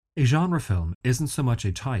A genre film isn't so much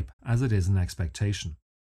a type as it is an expectation.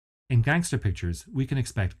 In gangster pictures, we can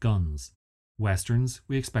expect guns. Westerns,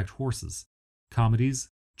 we expect horses. Comedies,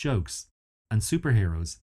 jokes. And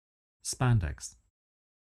superheroes, spandex.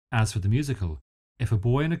 As for the musical, if a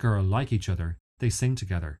boy and a girl like each other, they sing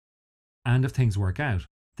together. And if things work out,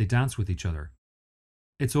 they dance with each other.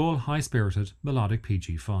 It's all high-spirited, melodic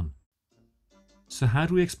PG fun. So how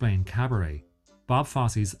do we explain Cabaret, Bob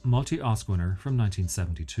Fosse's multi-Oscar winner from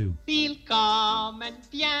 1972? Willkommen,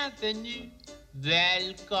 bienvenue,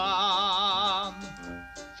 welcome.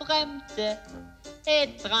 Fremde,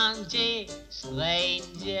 étranger,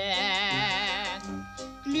 stranger.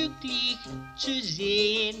 Glücklich zu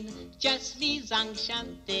sehen, just les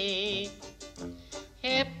enchanté.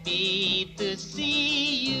 Happy to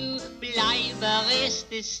see you, bleibe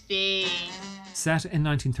reste stay. Set in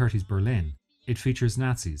 1930s Berlin, it features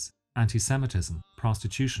Nazis, anti-Semitism,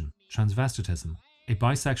 prostitution, transvestitism, a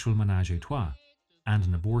bisexual menage a trois, and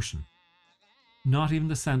an abortion. Not even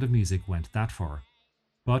The Sound of Music went that far.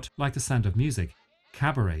 But, like The Sound of Music,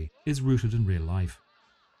 Cabaret is rooted in real life.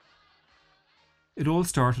 It all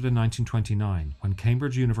started in 1929 when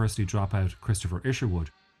Cambridge University dropout Christopher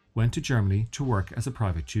Isherwood went to Germany to work as a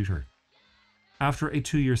private tutor. After a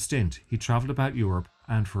 2-year stint, he travelled about Europe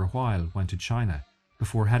and for a while went to China,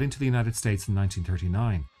 before heading to the United States in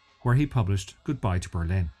 1939, where he published Goodbye to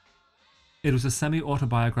Berlin. It was a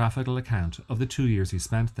semi-autobiographical account of the 2 years he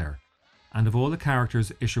spent there, and of all the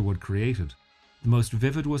characters Isherwood created, the most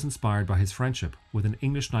vivid was inspired by his friendship with an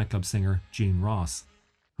English nightclub singer, Jean Ross,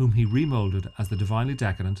 whom he remoulded as the divinely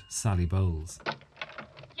decadent Sally Bowles.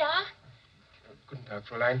 Ja? Guten Tag,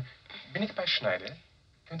 Fräulein. Bin ich bei Schneider?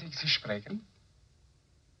 Könnte ich Sie sprechen?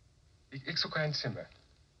 Ich suche ein Zimmer.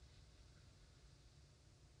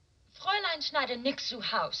 Fräulein Schneider, nix zu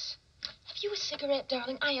Haus. Have you a cigarette,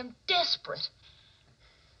 darling? I am desperate.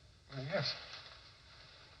 Yes.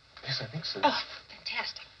 Yes, I think so. Oh,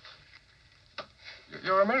 fantastic.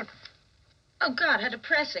 You're American. Oh, God, how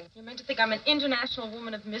depressing. You're meant to think I'm an international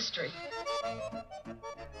woman of mystery.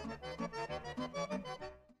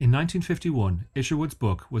 In 1951, Isherwood's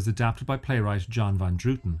book was adapted by playwright John Van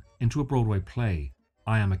Druten into a Broadway play,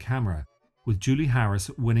 I Am a Camera, with Julie Harris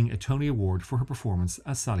winning a Tony Award for her performance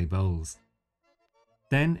as Sally Bowles.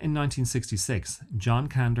 Then, in 1966, John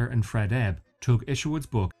Kander and Fred Ebb took Isherwood's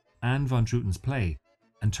book and Van Druten's play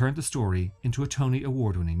and turned the story into a Tony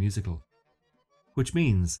Award-winning musical. Which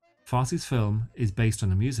means Fosse's film is based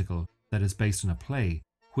on a musical that is based on a play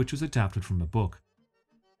which was adapted from a book.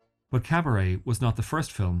 But Cabaret was not the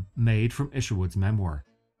first film made from Isherwood's memoir.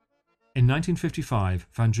 In 1955,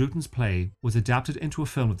 Van Druten's play was adapted into a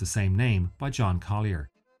film of the same name by John Collier,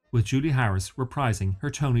 with Julie Harris reprising her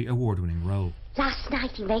Tony Award-winning role. Last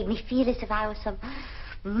night he made me feel as if I was some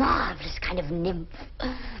marvelous kind of nymph,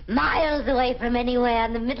 miles away from anywhere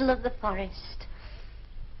in the middle of the forest.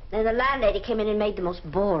 Then the landlady came in and made the most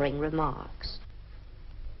boring remarks.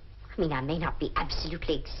 I mean, I may not be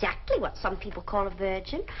absolutely exactly what some people call a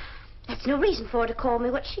virgin. That's no reason for her to call me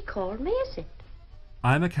what she called me, is it?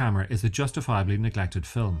 I Am a Camera is a justifiably neglected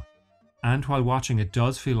film, and while watching it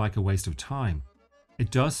does feel like a waste of time, it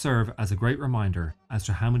does serve as a great reminder as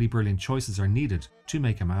to how many brilliant choices are needed to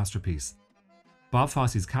make a masterpiece. Bob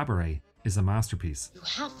Fosse's Cabaret is a masterpiece. You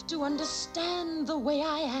have to understand the way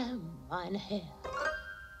I am, mein Herr.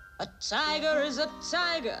 A tiger is a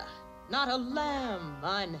tiger, not a lamb,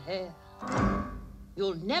 mein Herr.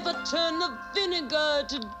 You'll never turn the vinegar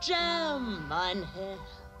to jam, mein Herr.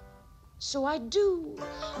 So I do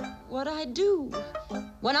what I do.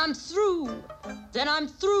 When I'm through, then I'm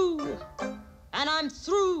through. And I'm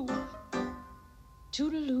through.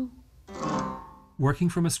 Toodaloo. Working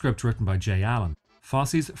from a script written by Jay Allen,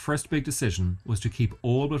 Fosse's first big decision was to keep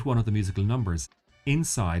all but one of the musical numbers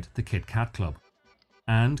inside the Kit Kat Club,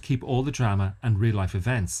 and keep all the drama and real-life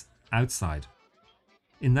events outside.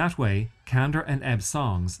 In that way, Kander and Ebb's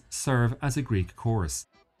songs serve as a Greek chorus,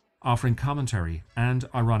 offering commentary and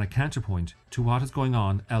ironic counterpoint to what is going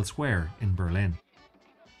on elsewhere in Berlin.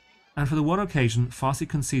 And for the one occasion Fosse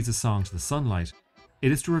concedes a song to the sunlight,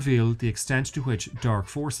 it is to reveal the extent to which dark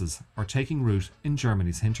forces are taking root in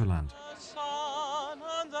Germany's hinterland. The sun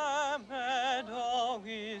on the meadow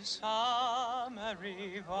is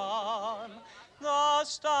summery warm. The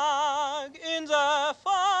stag in the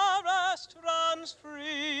forest runs free.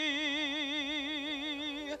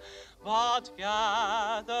 But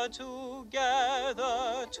gather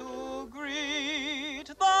together to greet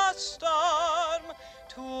the storm.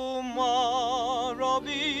 Tomorrow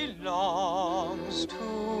belongs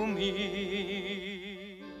to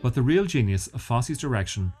me. But the real genius of Fosse's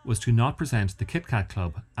direction was to not present the Kit Kat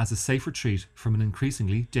Club as a safe retreat from an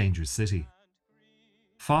increasingly dangerous city.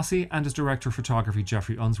 Fosse and his director of photography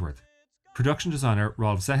Jeffrey Unsworth, production designer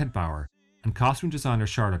Rolf Zehetbauer, and costume designer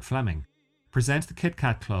Charlotte Fleming present the Kit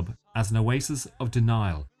Kat Club as an oasis of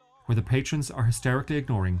denial where the patrons are hysterically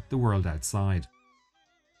ignoring the world outside.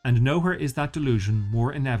 And nowhere is that delusion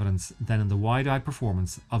more in evidence than in the wide-eyed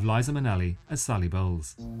performance of Liza Minnelli as Sally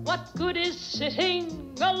Bowles. What good is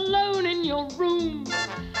sitting alone in your room?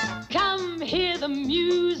 Come hear the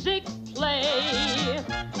music play.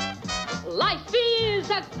 Life is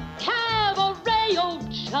a cabaret,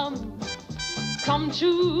 old chum. Come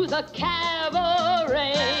to the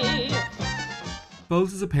cabaret.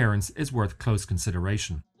 Bowles' appearance is worth close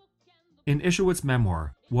consideration. In Isherwood's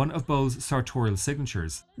memoir, one of Bowles' sartorial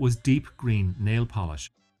signatures was deep green nail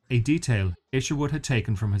polish, a detail Isherwood had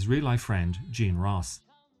taken from his real-life friend Jean Ross.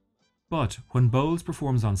 But when Bowles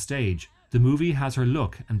performs on stage, the movie has her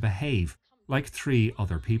look and behave like three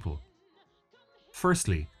other people.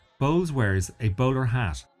 Firstly, Bowles wears a bowler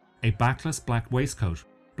hat, a backless black waistcoat,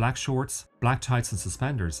 black shorts, black tights and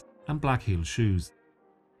suspenders, and black heel shoes.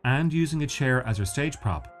 And using a chair as her stage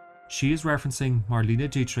prop, she is referencing Marlene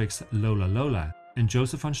Dietrich's Lola Lola and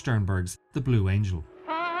Joseph von Sternberg's The Blue Angel.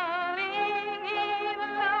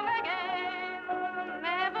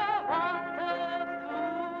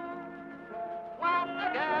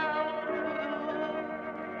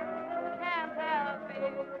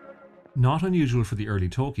 Not unusual for the early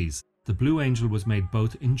talkies, The Blue Angel was made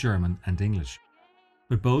both in German and English.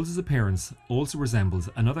 But Bowles' appearance also resembles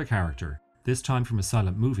another character, this time from a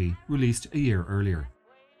silent movie released a year earlier.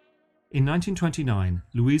 In 1929,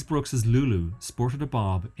 Louise Brooks's Lulu sported a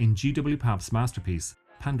bob in G.W. Papp's masterpiece,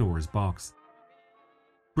 Pandora's Box.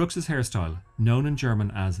 Brooks's hairstyle, known in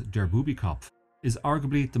German as Der Bubikopf, is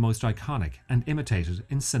arguably the most iconic and imitated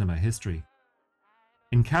in cinema history.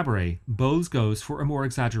 In Cabaret, Bowles goes for a more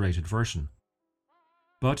exaggerated version.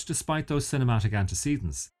 But despite those cinematic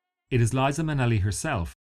antecedents, it is Liza Minnelli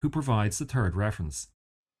herself who provides the third reference.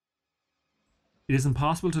 It is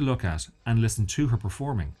impossible to look at and listen to her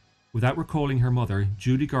performing without recalling her mother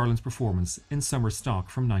Judy Garland's performance in Summer Stock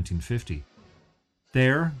from 1950.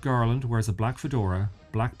 There, Garland wears a black fedora,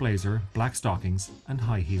 black blazer, black stockings, and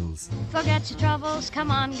high heels. Forget your troubles, come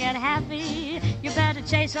on, get happy. You better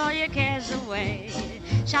chase all your cares away.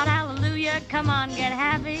 Shout hallelujah, come on, get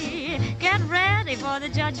happy. Get ready for the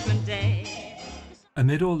judgment day.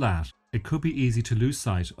 Amid all that, it could be easy to lose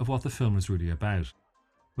sight of what the film is really about.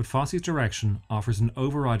 But Fosse's direction offers an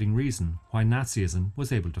overriding reason why Nazism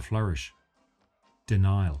was able to flourish.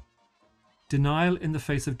 Denial. Denial in the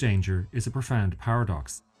face of danger is a profound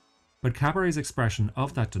paradox, but Cabaret's expression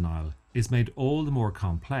of that denial is made all the more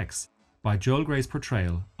complex by Joel Grey's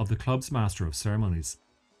portrayal of the club's master of ceremonies.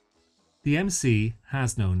 The MC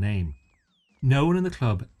has no name. No one in the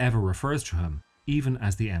club ever refers to him, even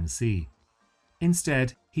as the MC.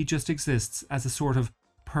 Instead, he just exists as a sort of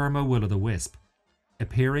perma-will-o'-the-wisp,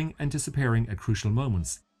 appearing and disappearing at crucial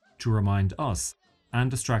moments to remind us and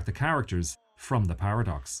distract the characters from the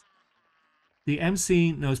paradox. The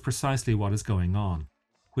MC knows precisely what is going on,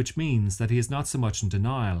 which means that he is not so much in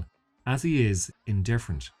denial as he is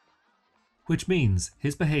indifferent. Which means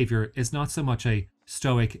his behaviour is not so much a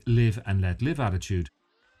stoic live and let live attitude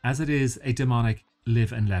as it is a demonic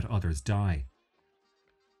live and let others die.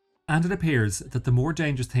 And it appears that the more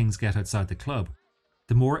dangerous things get outside the club,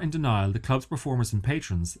 the more in denial the club's performers and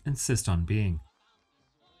patrons insist on being.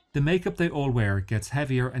 The makeup they all wear gets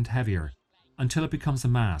heavier and heavier until it becomes a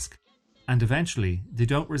mask, and eventually they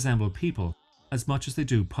don't resemble people as much as they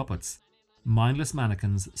do puppets, mindless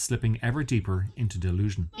mannequins slipping ever deeper into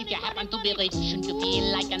delusion. If you happen to be rich and you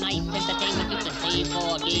feel like a nice entertainment, you can pay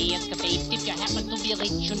for a gay escapade. If you happen to be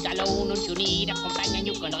rich and alone and you need a companion,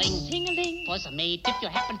 you can ring ting-a-ling for some mate. If you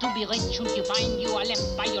happen to be rich and you find you are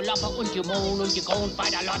left by your lover and you moan and you groan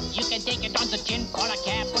quite a lot, you can take it on the chin, call a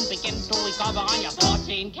cab and begin to recover on your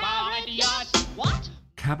 14-carat yacht. What?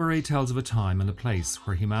 Cabaret tells of a time and a place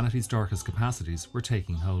where humanity's darkest capacities were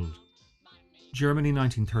taking hold. Germany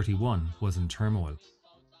 1931 was in turmoil.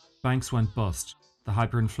 Banks went bust, the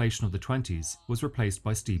hyperinflation of the 20s was replaced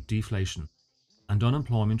by steep deflation, and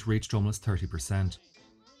unemployment reached almost 30%.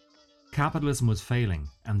 Capitalism was failing,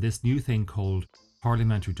 and this new thing called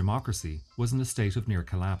parliamentary democracy was in a state of near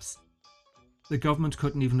collapse. The government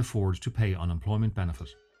couldn't even afford to pay unemployment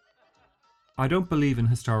benefit. I don't believe in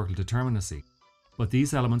historical determinacy, but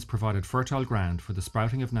these elements provided fertile ground for the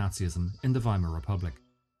sprouting of Nazism in the Weimar Republic.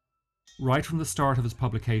 Right from the start of his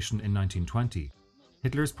publication in 1920,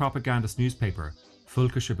 Hitler's propagandist newspaper,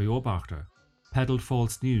 Völkischer Beobachter, peddled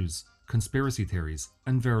false news, conspiracy theories,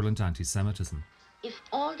 and virulent anti-Semitism. If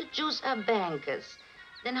all the Jews are bankers,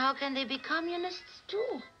 then how can they be communists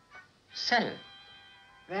too? Subtle.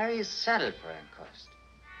 Very subtle, Francost.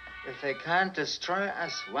 If they can't destroy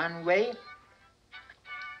us one way,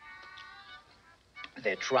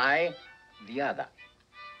 they try the other.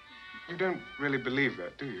 You don't really believe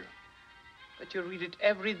that, do you? But you read it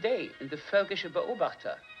every day in the Völkische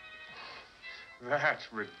Beobachter. That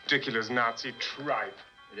ridiculous Nazi tripe.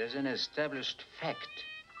 It is an established fact,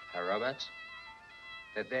 Herr Roberts,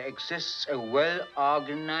 that there exists a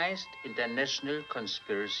well-organized international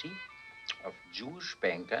conspiracy of Jewish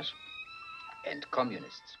bankers and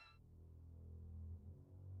communists.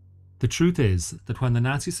 The truth is that when the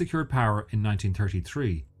Nazis secured power in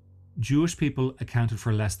 1933, Jewish people accounted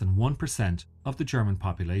for less than 1% of the German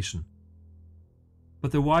population.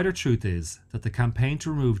 But the wider truth is that the campaign to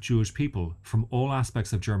remove Jewish people from all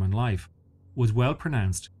aspects of German life was well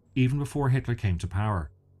pronounced even before Hitler came to power.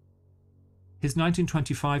 His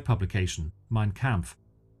 1925 publication, Mein Kampf,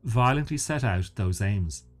 violently set out those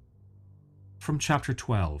aims. From Chapter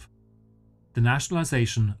 12, the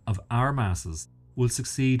nationalization of our masses will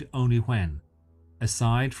succeed only when,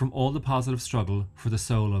 aside from all the positive struggle for the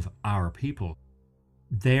soul of our people,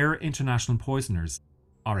 their international poisoners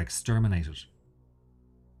are exterminated.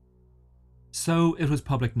 So it was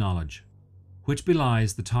public knowledge, which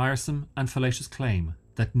belies the tiresome and fallacious claim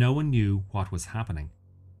that no one knew what was happening.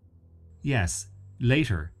 Yes,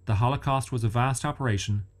 later the Holocaust was a vast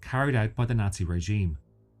operation carried out by the Nazi regime,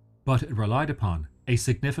 but it relied upon a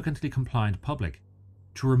significantly compliant public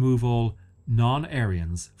to remove all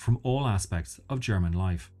non-Aryans from all aspects of German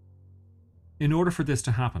life. In order for this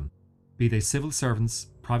to happen, be they civil servants,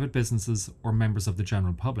 private businesses, or members of the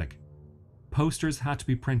general public, posters had to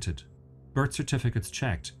be printed, birth certificates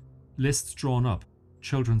checked, lists drawn up,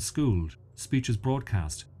 children schooled, speeches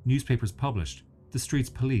broadcast, newspapers published, the streets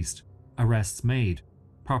policed, arrests made,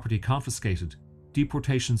 property confiscated,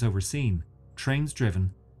 deportations overseen, trains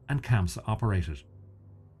driven, and camps operated.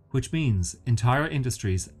 Which means entire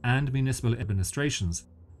industries and municipal administrations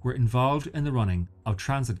were involved in the running of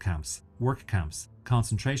transit camps, work camps,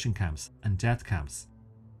 concentration camps, and death camps.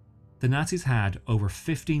 The Nazis had over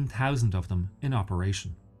 15,000 of them in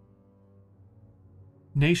operation.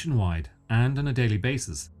 Nationwide and on a daily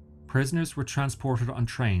basis, prisoners were transported on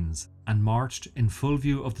trains and marched in full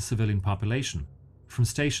view of the civilian population from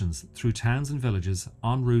stations through towns and villages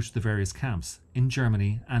en route to the various camps in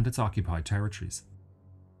Germany and its occupied territories.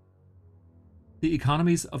 The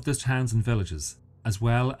economies of those towns and villages, as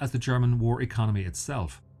well as the German war economy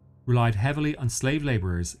itself, relied heavily on slave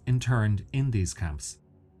labourers interned in these camps.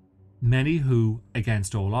 Many who,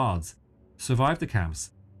 against all odds, survived the camps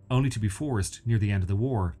only to be forced near the end of the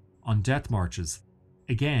war on death marches,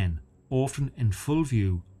 again often in full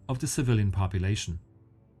view of the civilian population.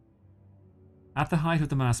 At the height of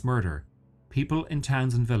the mass murder, people in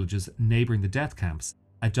towns and villages neighbouring the death camps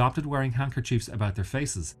adopted wearing handkerchiefs about their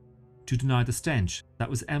faces to deny the stench that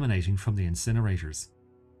was emanating from the incinerators.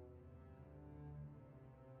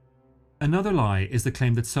 Another lie is the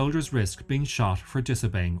claim that soldiers risked being shot for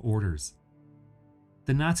disobeying orders.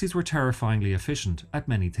 The Nazis were terrifyingly efficient at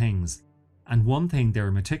many things, and one thing they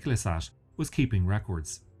were meticulous at was keeping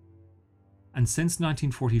records. And since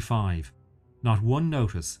 1945, not one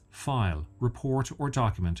notice, file, report, or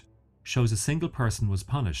document shows a single person was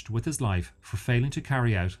punished with his life for failing to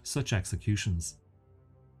carry out such executions.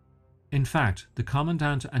 In fact, the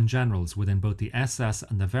commandant and generals within both the SS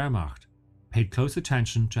and the Wehrmacht paid close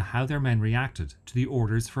attention to how their men reacted to the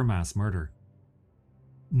orders for mass murder.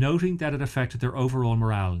 Noting that it affected their overall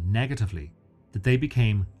morale negatively, that they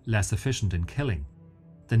became less efficient in killing,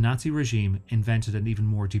 the Nazi regime invented an even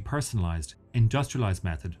more depersonalized, industrialized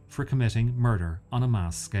method for committing murder on a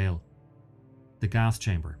mass scale: the gas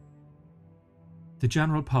chamber. The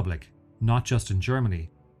general public, not just in Germany,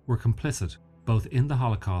 were complicit both in the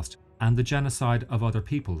Holocaust and the genocide of other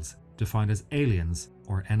peoples defined as aliens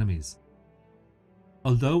or enemies.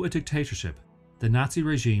 Although a dictatorship, the Nazi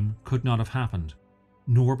regime could not have happened,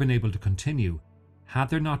 nor been able to continue, had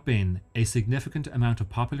there not been a significant amount of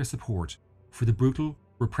popular support for the brutal,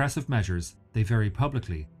 repressive measures they very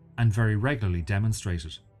publicly and very regularly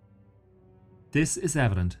demonstrated. This is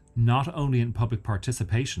evident not only in public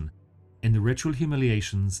participation in the ritual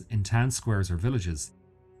humiliations in town squares or villages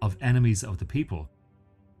of enemies of the people,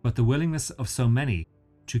 but the willingness of so many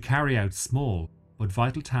to carry out small but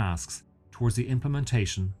vital tasks towards the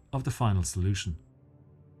implementation of the final solution.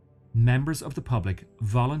 Members of the public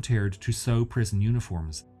volunteered to sew prison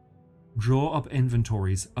uniforms, draw up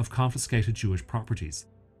inventories of confiscated Jewish properties,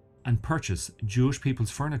 and purchase Jewish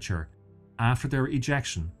people's furniture after their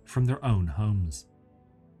ejection from their own homes.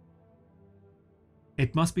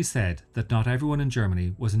 It must be said that not everyone in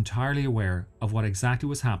Germany was entirely aware of what exactly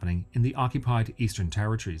was happening in the occupied Eastern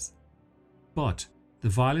Territories. But the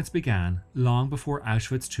violence began long before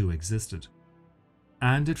Auschwitz II existed.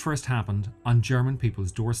 And it first happened on German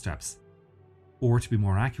people's doorsteps, or to be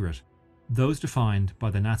more accurate, those defined by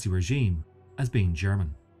the Nazi regime as being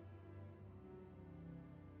German.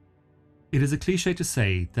 It is a cliché to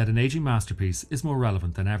say that an aging masterpiece is more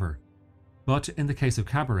relevant than ever, but in the case of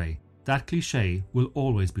Cabaret, that cliché will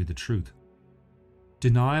always be the truth.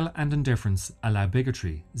 Denial and indifference allow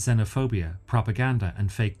bigotry, xenophobia, propaganda and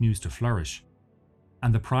fake news to flourish,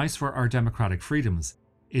 and the price for our democratic freedoms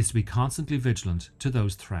is to be constantly vigilant to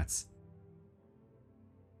those threats.